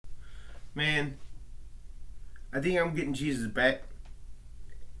Man, I think I'm getting Jesus back.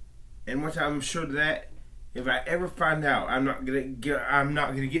 And once I'm sure of that, if I ever find out I'm not gonna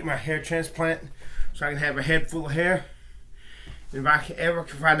get my hair transplant so I can have a head full of hair, and if I can ever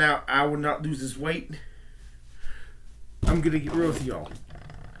find out I will not lose this weight, I'm gonna get real with y'all.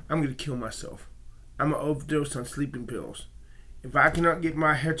 I'm gonna kill myself. I'm gonna overdose on sleeping pills. If I cannot get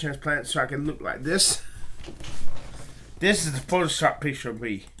my hair transplant so I can look like this, this is the Photoshop picture of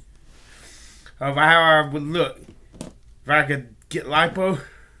me. Of how I would look if I could get lipo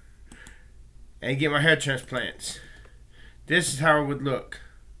and get my hair transplants. This is how I would look.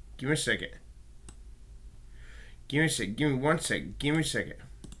 Give me a second. Give me a second. Give me 1 second. Give me a second.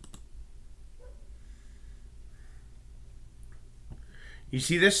 You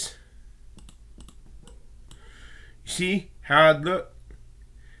see this? You see how I'd look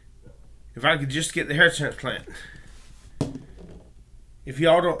if I could just get the hair transplant? If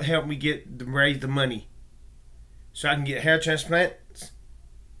y'all don't help me raise the money so I can get hair transplants,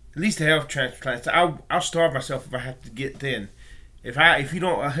 at least the hair transplants, I'll starve myself if I have to get thin. If you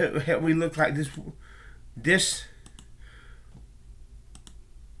don't help me look like this,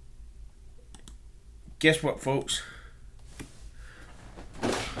 guess what, folks?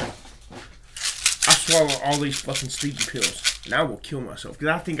 I'll swallow all these fucking sleeping pills and I will kill myself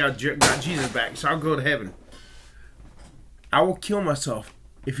because I think I got Jesus back, so I'll go to heaven. I will kill myself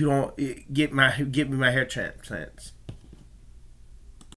if you don't get me my hair transplants.